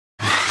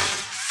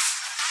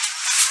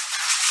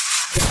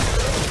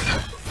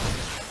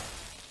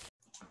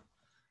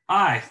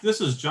Hi,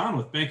 this is John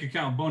with Bank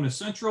Account Bonus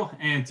Central,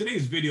 and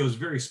today's video is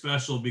very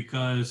special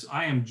because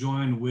I am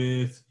joined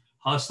with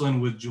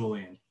Hustling with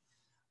Julian.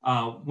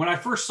 When I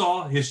first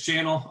saw his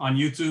channel on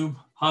YouTube,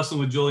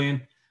 Hustling with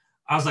Julian,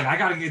 I was like, I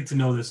got to get to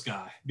know this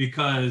guy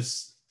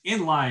because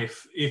in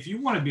life, if you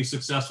want to be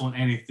successful in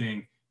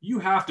anything, you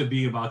have to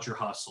be about your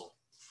hustle.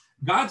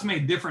 God's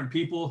made different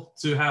people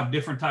to have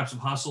different types of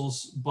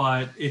hustles,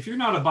 but if you're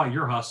not about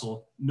your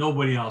hustle,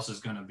 nobody else is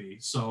going to be.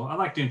 So I'd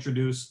like to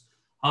introduce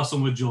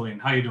Hustling with Julian.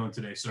 How you doing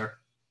today, sir?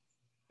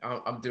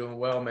 I'm doing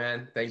well,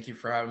 man. Thank you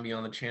for having me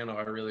on the channel.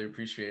 I really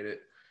appreciate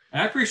it.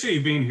 I appreciate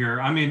you being here.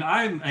 I mean,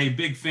 I'm a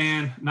big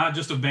fan, not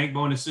just of bank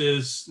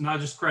bonuses, not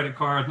just credit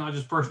cards, not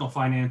just personal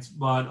finance,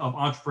 but of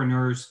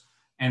entrepreneurs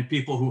and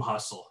people who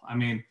hustle. I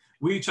mean,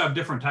 we each have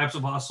different types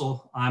of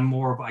hustle. I'm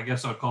more of, I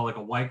guess I'd call like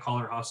a white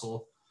collar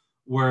hustle,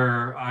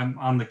 where I'm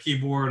on the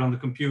keyboard on the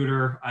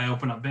computer. I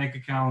open up bank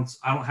accounts.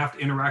 I don't have to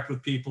interact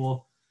with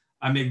people.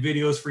 I make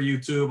videos for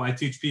YouTube. I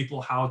teach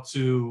people how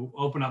to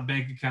open up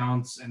bank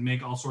accounts and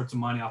make all sorts of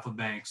money off of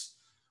banks.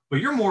 But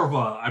you're more of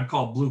a, I'd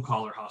call blue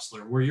collar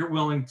hustler, where you're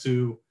willing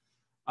to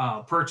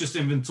purchase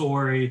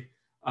inventory,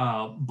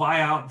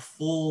 buy out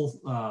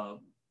full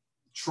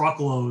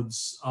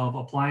truckloads of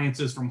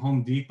appliances from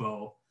Home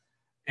Depot,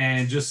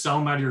 and just sell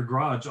them out of your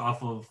garage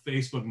off of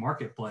Facebook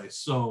Marketplace.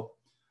 So,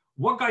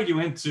 what got you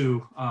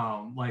into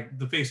like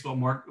the Facebook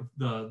market,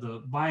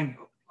 the buying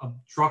a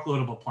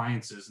truckload of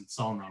appliances and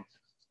selling them?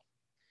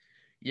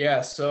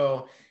 Yeah,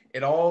 so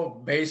it all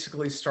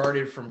basically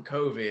started from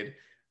COVID.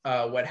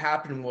 What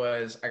happened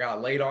was I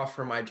got laid off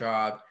from my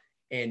job.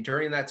 And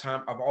during that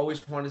time, I've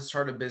always wanted to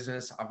start a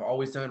business. I've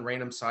always done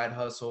random side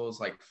hustles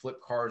like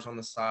flip cars on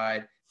the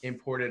side,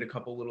 imported a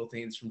couple little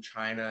things from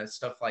China,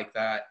 stuff like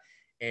that.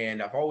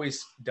 And I've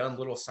always done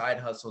little side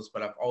hustles,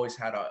 but I've always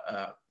had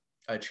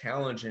a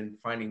challenge in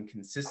finding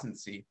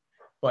consistency.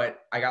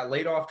 But I got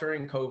laid off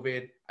during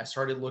COVID. I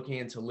started looking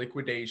into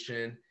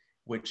liquidation,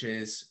 which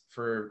is,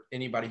 for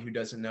anybody who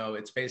doesn't know,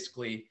 it's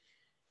basically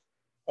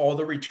all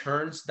the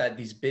returns that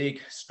these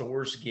big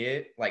stores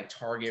get, like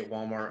Target,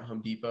 Walmart,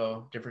 Home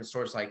Depot, different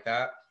stores like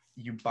that.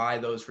 You buy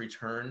those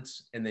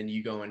returns and then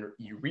you go and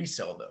you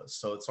resell those.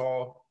 So it's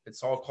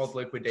all called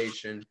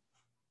liquidation.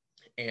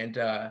 And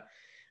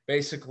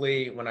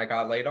basically, when I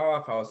got laid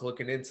off, I was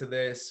looking into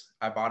this.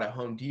 I bought a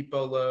Home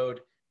Depot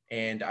load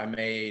and I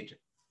made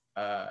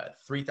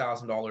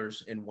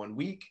 $3,000 in 1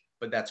 week,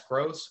 but that's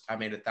gross. I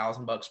made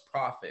 $1,000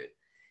 profit.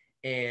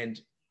 And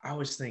I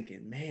was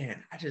thinking,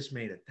 man, I just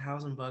made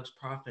 $1,000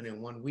 profit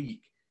in 1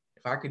 week.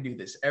 If I could do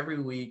this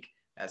every week,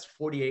 that's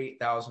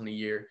 48,000 a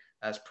year.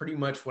 That's pretty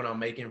much what I'm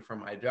making from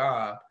my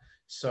job.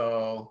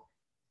 So,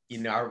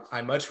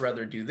 I much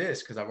rather do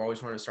this because I've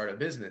always wanted to start a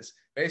business.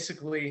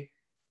 Basically,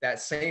 that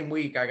same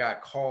week I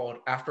got called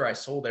after I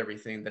sold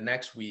everything. The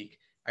next week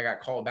I got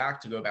called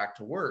back to go back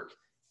to work.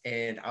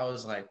 And I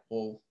was like,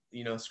 well,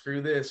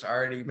 screw this. I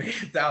already made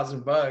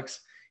 $1,000.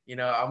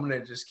 I'm going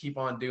to just keep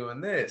on doing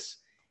this.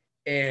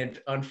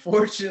 And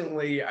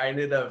unfortunately, I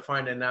ended up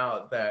finding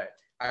out that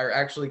I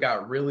actually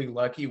got really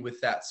lucky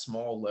with that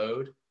small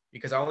load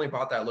because I only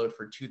bought that load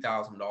for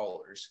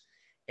 $2,000.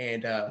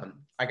 And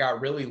I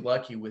got really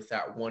lucky with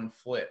that one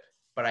flip.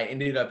 But I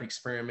ended up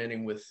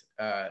experimenting with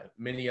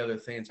many other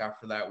things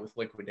after that with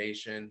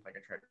liquidation. Like I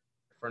tried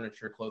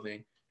furniture,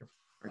 clothing,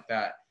 like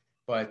that.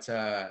 But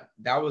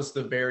that was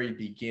the very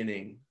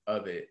beginning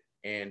of it.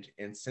 And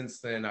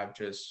since then, I've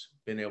just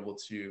been able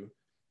to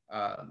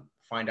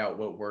find out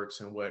what works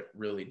and what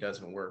really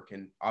doesn't work.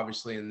 And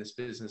obviously in this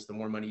business, the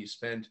more money you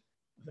spend,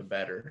 the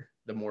better,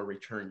 the more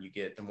return you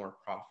get, the more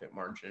profit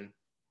margin.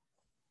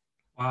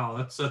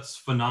 Wow, that's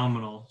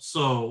phenomenal.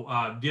 So,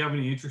 do you have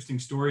any interesting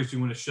stories you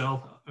want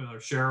to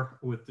share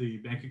with the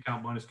bank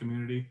account bonus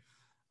community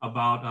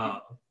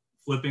about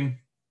flipping?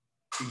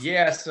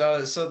 Yeah,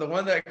 so the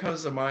one that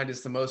comes to mind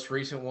is the most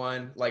recent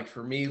one. Like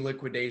for me,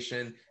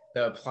 liquidation,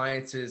 the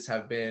appliances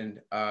have been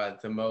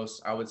the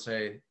most, I would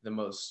say, the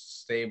most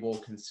stable,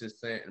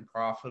 consistent, and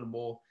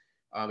profitable.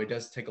 It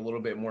does take a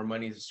little bit more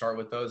money to start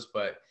with those,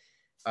 but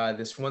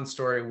this one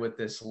story with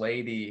this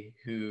lady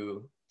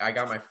who I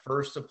got my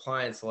first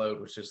appliance load,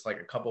 which is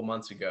like a couple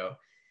months ago,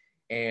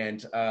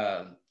 and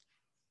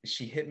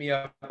she hit me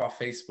up off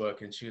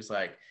Facebook and she was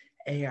like,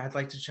 "Hey, I'd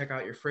like to check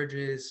out your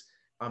fridges.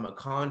 I'm a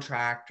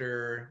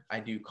contractor.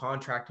 I do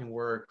contracting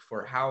work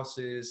for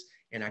houses,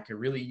 and I could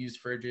really use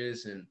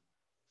fridges, and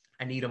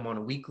I need them on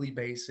a weekly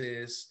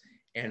basis.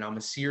 And I'm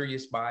a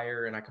serious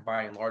buyer, and I could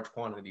buy in large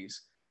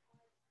quantities."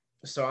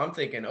 So I'm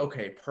thinking,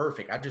 okay,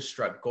 perfect. I just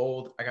struck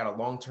gold. I got a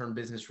long-term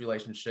business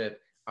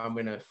relationship. I'm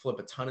going to flip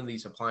a ton of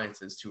these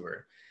appliances to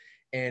her.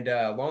 And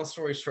long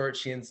story short,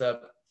 she ends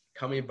up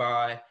coming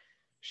by.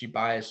 She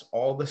buys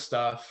all the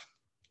stuff.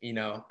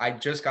 I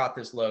just got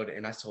this load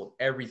and I sold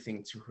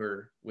everything to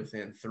her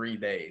within 3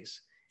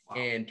 days.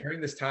 Wow. And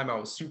during this time, I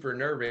was super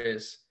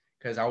nervous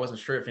because I wasn't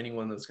sure if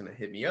anyone was going to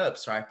hit me up.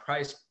 So I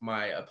priced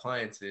my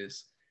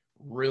appliances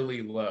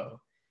really low.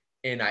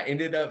 And I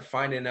ended up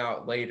finding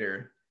out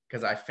later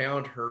because I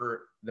found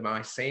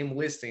my same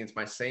listings,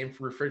 my same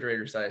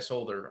refrigerators that I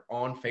sold her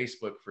on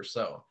Facebook for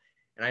sale.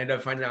 And I ended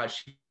up finding out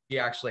she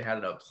actually had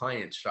an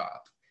appliance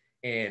shop,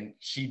 and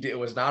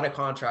was not a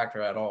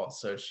contractor at all.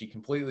 So she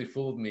completely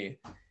fooled me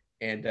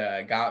and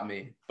got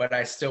me, but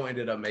I still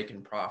ended up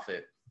making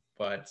profit.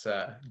 But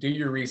do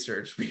your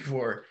research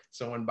before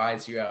someone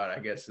buys you out, I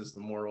guess, is the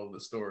moral of the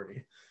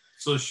story.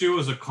 So she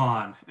was a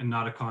con and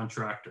not a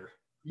contractor.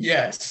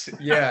 Yes.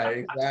 Yeah,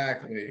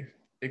 exactly.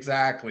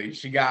 Exactly.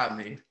 She got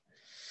me.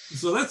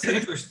 So that's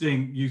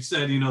interesting. You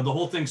said, you know, the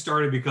whole thing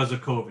started because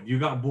of COVID. You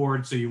got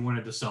bored, so you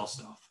wanted to sell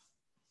stuff.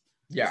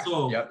 Yeah.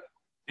 So, Yep.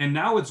 and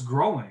now it's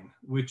growing,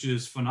 which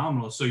is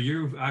phenomenal. So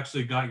you've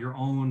actually got your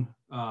own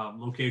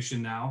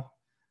location now,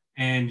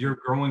 and you're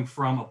growing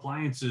from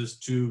appliances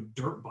to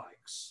dirt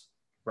bikes,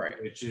 Right.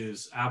 which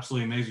is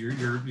absolutely amazing.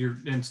 You're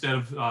instead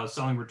of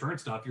selling return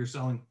stuff, you're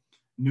selling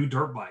new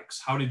dirt bikes.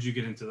 How did you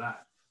get into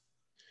that?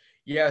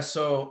 Yeah,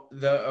 so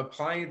the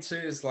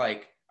appliances,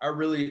 like I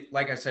really,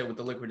 like I said, with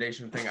the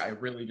liquidation thing, I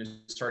really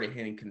just started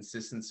hitting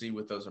consistency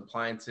with those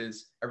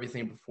appliances.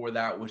 Everything before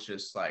that was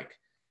just like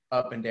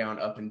up and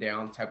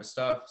down type of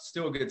stuff.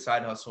 Still a good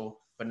side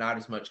hustle, but not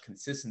as much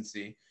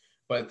consistency.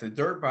 But the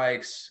dirt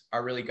bikes, I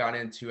really got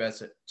into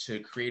to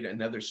create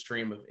another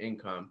stream of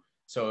income.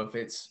 So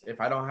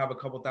if I don't have a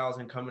couple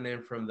thousand coming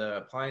in from the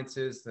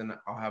appliances, then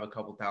I'll have a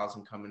couple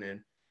thousand coming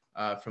in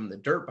from the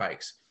dirt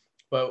bikes.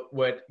 But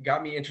what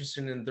got me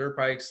interested in dirt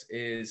bikes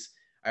is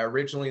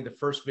the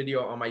first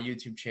video on my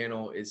YouTube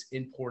channel is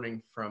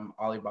importing from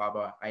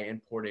Alibaba. I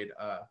imported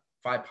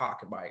 5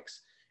 pocket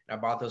bikes. And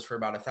I bought those for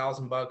about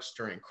 $1,000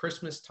 during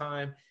Christmas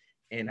time.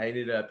 And I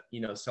ended up,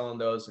 selling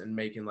those and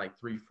making like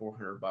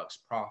 $300-400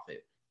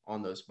 profit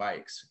on those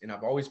bikes. And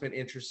I've always been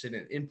interested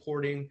in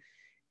importing.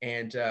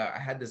 And I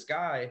had this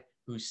guy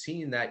who's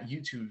seen that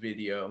YouTube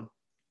video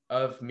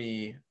of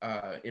me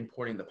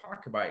importing the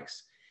pocket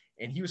bikes.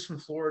 And he was from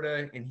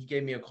Florida, and he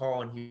gave me a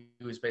call, and he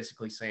was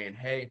basically saying,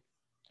 hey,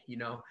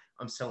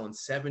 I'm selling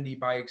 70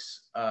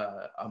 bikes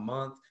a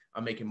month.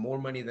 I'm making more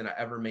money than I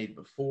ever made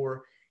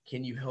before.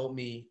 Can you help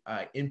me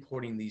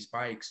importing these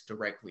bikes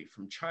directly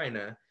from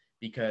China?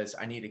 Because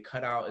I need to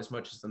cut out as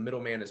much as the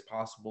middleman as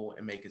possible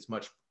and make as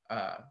much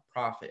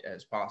profit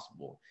as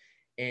possible.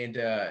 And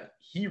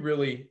he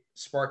really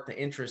sparked the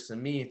interest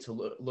in me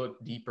to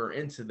look deeper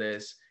into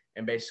this.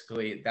 And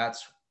basically,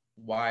 that's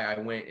why I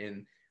went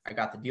and I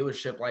got the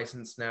dealership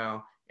license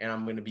now, and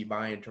I'm going to be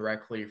buying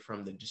directly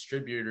from the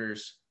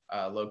distributors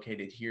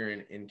located here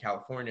in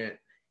California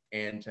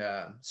and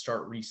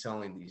start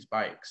reselling these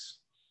bikes.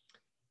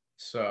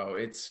 So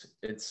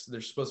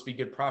there's supposed to be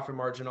good profit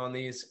margin on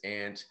these,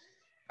 and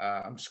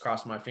I'm just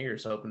crossing my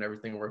fingers, hoping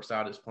everything works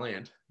out as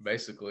planned,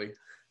 basically.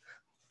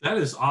 That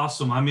is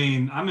awesome. I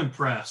mean, I'm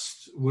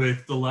impressed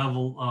with the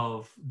level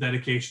of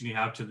dedication you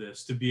have to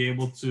this, to be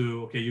able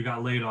to, okay, you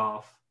got laid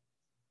off,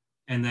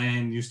 and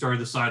then you started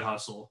the side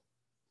hustle,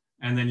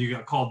 and then you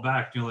got called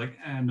back, and you're like,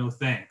 no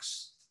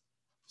thanks.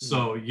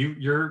 So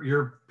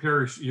your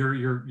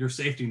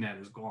safety net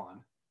is gone.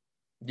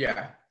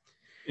 Yeah.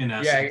 In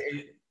essence.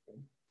 Yeah,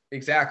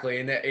 exactly.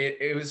 And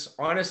it was,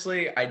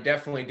 honestly, I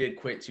definitely did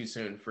quit too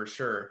soon for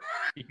sure,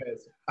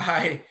 because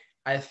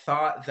I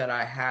thought that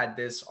I had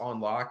this on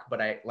lock, but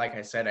like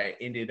I said, I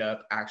ended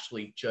up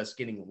actually just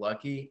getting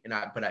lucky.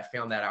 But I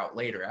found that out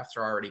later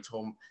after I already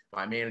told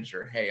my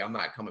manager, hey, I'm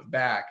not coming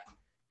back,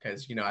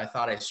 because, I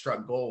thought I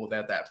struck gold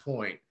at that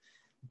point.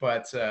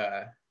 But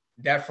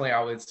definitely,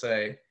 I would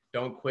say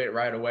don't quit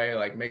right away.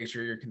 Like, make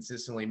sure you're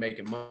consistently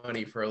making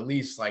money for at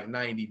least like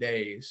 90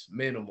 days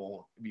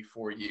minimal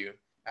before you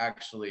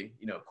actually,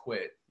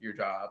 quit your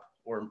job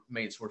or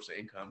main source of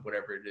income,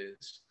 whatever it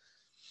is.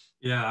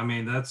 Yeah, I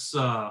mean, that's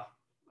the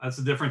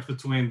difference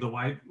between the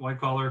white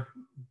collar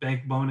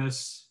bank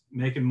bonus,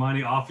 making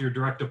money off your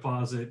direct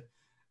deposit,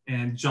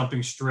 and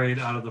jumping straight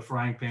out of the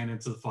frying pan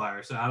into the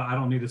fire. So I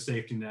don't need a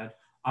safety net.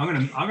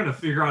 I'm gonna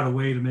figure out a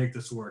way to make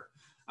this work.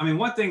 I mean,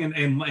 one thing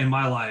in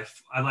my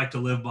life I like to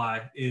live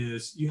by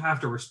is you have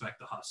to respect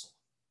the hustle.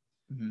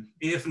 Mm-hmm.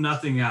 If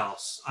nothing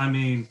else, I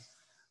mean,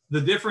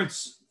 the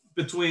difference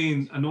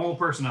between a normal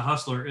person, a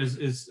hustler,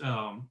 is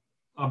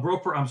a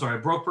broke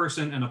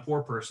person and a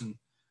poor person.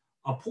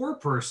 A poor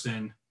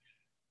person,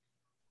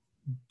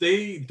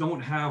 they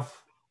don't have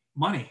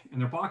money in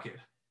their pocket,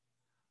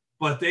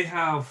 but they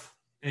have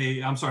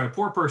a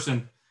poor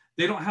person,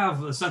 they don't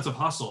have a sense of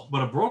hustle.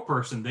 But a broke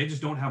person, they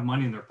just don't have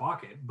money in their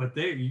pocket. But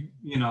you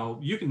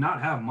can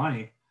not have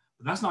money,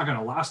 but that's not going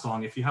to last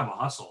long if you have a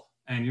hustle.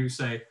 And you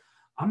say,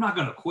 I'm not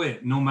going to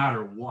quit no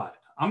matter what.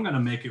 I'm going to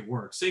make it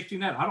work. Safety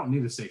net, I don't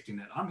need a safety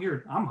net.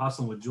 I'm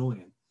hustling with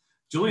Julian.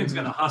 Julian's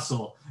going to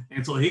hustle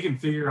until he can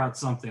figure out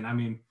something. I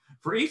mean,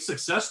 for each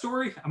success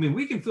story, I mean,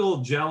 we can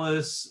feel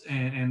jealous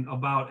and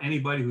about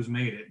anybody who's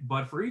made it.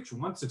 But for each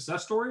one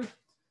success story,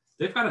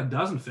 they've got a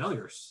dozen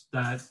failures.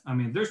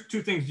 There's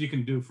 2 things you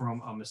can do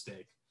from a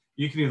mistake.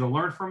 You can either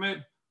learn from it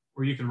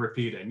or you can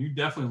repeat it. And you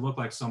definitely look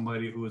like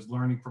somebody who is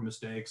learning from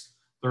mistakes,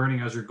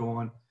 learning as you're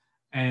going.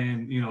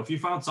 And, if you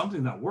found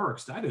something that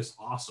works, that is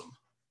awesome.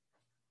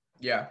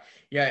 Yeah,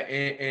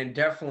 and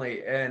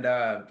definitely, and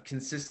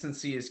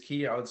consistency is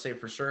key, I would say,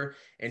 for sure.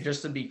 And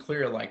just to be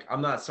clear, like,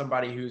 I'm not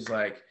somebody who's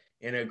like,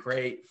 in a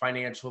great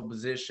financial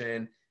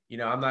position. You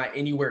know, I'm not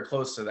anywhere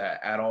close to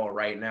that at all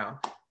right now.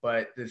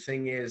 But the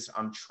thing is,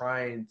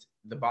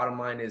 the bottom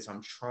line is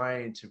I'm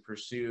trying to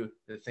pursue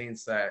the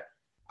things that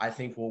I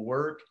think will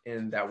work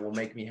and that will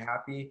make me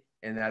happy.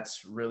 And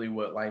that's really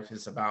what life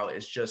is about,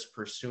 is just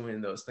pursuing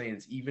those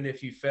things. Even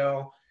if you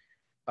fail,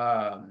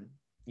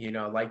 you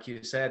know, like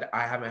you said,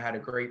 I haven't had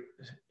a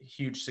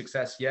huge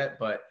success yet,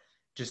 but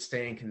just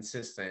staying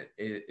consistent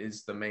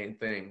is the main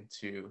thing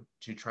to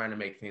trying to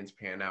make things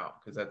pan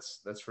out. Cause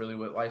that's really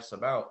what life's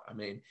about. I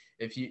mean,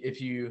 if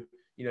you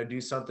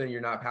do something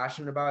you're not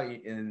passionate about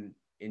and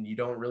you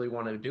don't really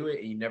want to do it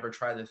and you never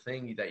try the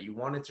thing that you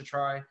wanted to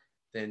try,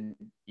 then,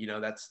 you know,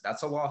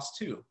 that's a loss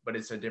too, but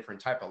it's a different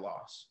type of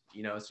loss,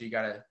 you know? So you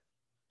got to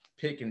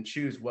pick and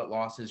choose what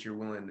losses you're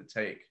willing to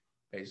take,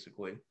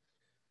 basically.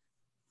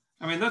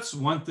 I mean, that's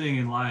one thing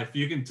in life.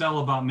 You can tell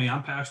about me.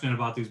 I'm passionate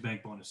about these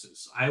bank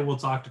bonuses. I will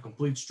talk to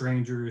complete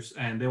strangers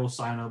and they will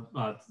sign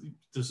up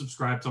to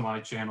subscribe to my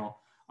channel.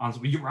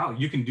 Wow,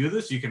 you can do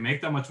this? You can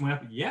make that much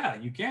money? Yeah,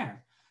 you can.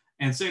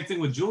 And same thing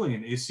with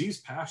Julian, is he's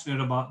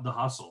passionate about the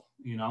hustle,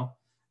 you know?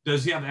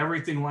 Does he have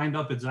everything lined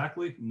up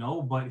exactly?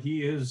 No, but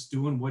he is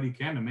doing what he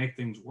can to make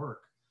things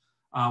work.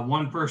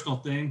 One personal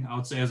thing I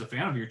would say as a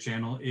fan of your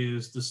channel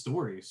is the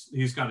stories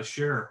he's got to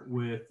share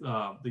with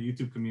the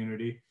YouTube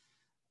community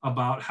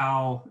about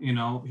how, you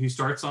know, he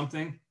starts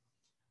something,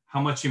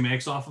 how much he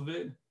makes off of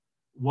it,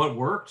 what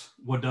worked,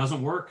 what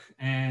doesn't work.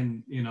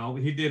 And, you know,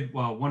 he did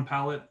one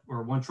pallet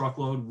or one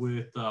truckload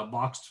with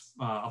boxed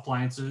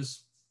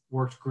appliances,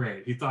 worked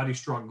great. He thought he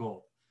struck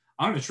gold.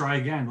 I'm going to try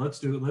again.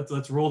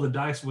 Let's roll the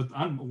dice with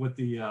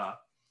the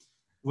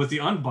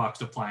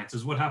unboxed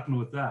appliances. What happened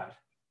with that?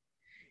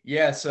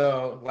 Yeah.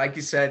 So like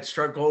you said,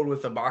 struck gold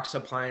with the box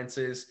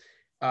appliances.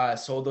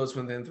 Sold those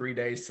within 3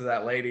 days to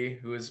that lady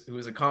who was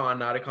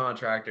not a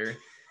contractor.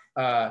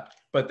 But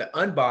the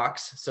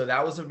unbox, so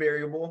that was a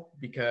variable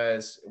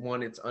because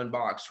one, it's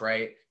unboxed,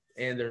 right?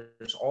 And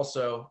there's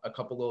also a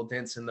couple little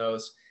dents in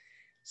those.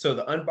 So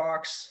the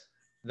unbox,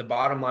 the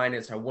bottom line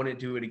is I wouldn't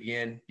do it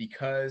again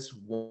because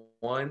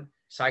one,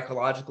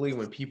 psychologically,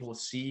 when people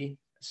see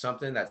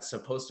something that's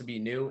supposed to be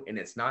new and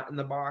it's not in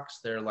the box,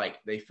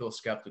 they feel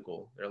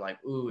skeptical. They're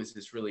like, ooh, is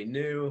this really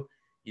new?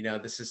 You know,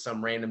 this is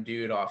some random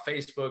dude off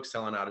Facebook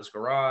selling out his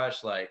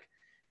garage. Like,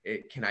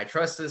 can I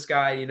trust this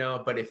guy? You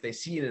know, but if they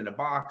see it in a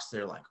box,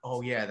 they're like,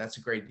 oh yeah, that's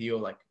a great deal.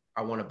 Like,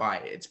 I want to buy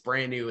it. It's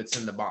brand new. It's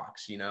in the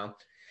box, you know?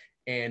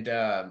 And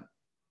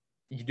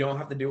you don't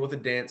have to deal with the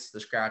dents, the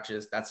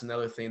scratches. That's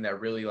another thing that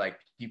really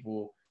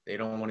people, they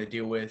don't want to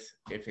deal with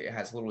if it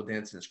has little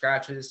dents and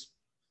scratches.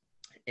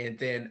 And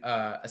then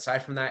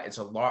aside from that, it's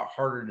a lot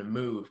harder to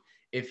move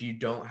if you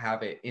don't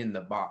have it in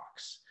the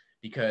box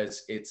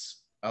because it's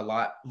a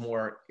lot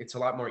more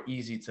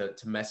easy to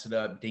mess it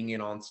up,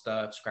 dinging on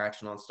stuff,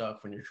 scratching on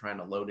stuff when you're trying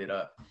to load it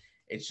up.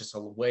 It's just a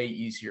way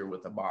easier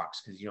with a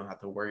box because you don't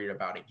have to worry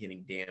about it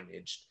getting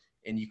damaged.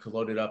 And you can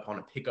load it up on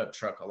a pickup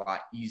truck a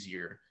lot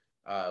easier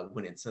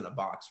when it's in a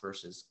box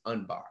versus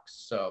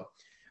unboxed. So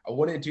I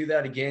wouldn't do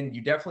that again.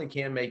 You definitely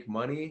can make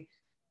money.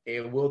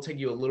 It will take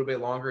you a little bit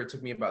longer. It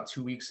took me about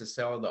 2 weeks to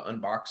sell the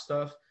unboxed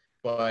stuff,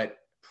 but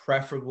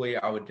preferably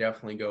I would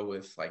definitely go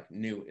with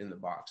new in the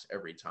box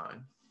every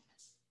time.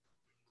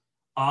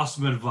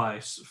 Awesome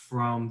advice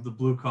from the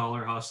blue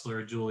collar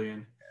hustler,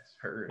 Julian.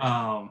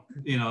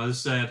 You know,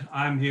 as I said,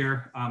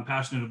 I'm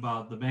passionate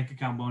about the bank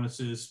account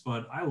bonuses,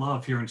 but I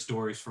love hearing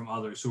stories from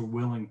others who are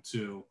willing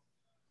to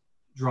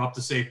drop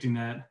the safety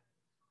net.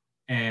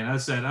 And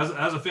as I said,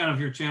 as a fan of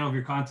your channel, of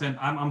your content,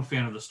 I'm a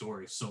fan of the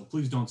stories. So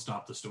please don't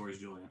stop the stories,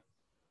 Julian.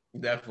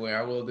 Definitely,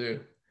 I will do.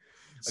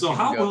 So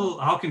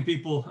how can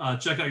people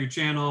check out your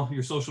channel,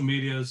 your social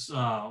medias?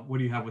 What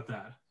do you have with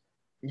that?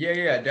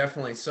 Yeah,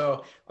 definitely.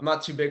 So I'm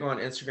not too big on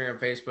Instagram,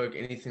 Facebook,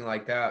 anything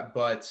like that,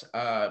 but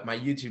my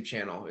YouTube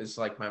channel is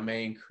my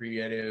main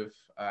creative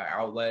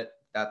outlet.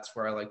 That's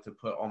where I like to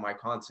put all my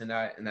content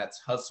at, and that's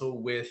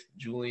Hustle with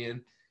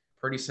Julian.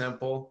 Pretty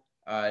simple.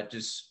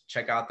 Just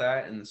check out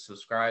that and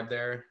subscribe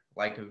there,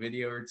 like a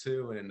video or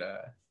two, and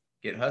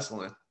get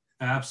hustling.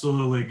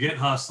 Absolutely. Get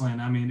hustling.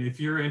 I mean, if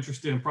you're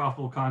interested in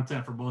profitable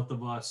content for both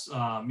of us,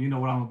 you know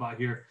what I'm about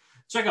here.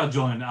 Check out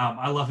Julian.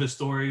 I love his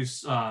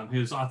stories,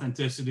 his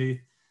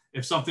authenticity.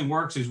 If something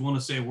works, he's willing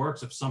to say it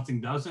works. If something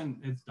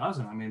doesn't, it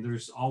doesn't. I mean,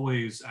 there's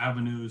always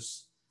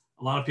avenues.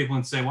 A lot of people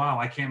can say, wow,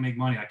 I can't make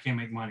money. I can't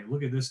make money.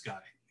 Look at this guy.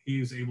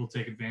 He's able to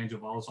take advantage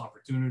of all his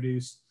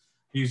opportunities.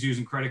 He's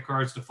using credit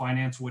cards to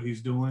finance what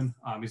he's doing.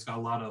 He's got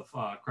a lot of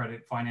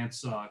credit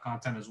finance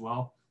content as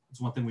well.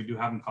 It's one thing we do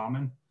have in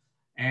common.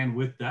 And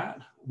with that,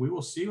 we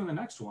will see you in the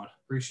next one.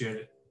 Appreciate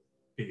it.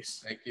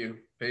 Peace. Thank you.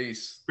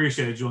 Peace.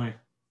 Appreciate it, Julian.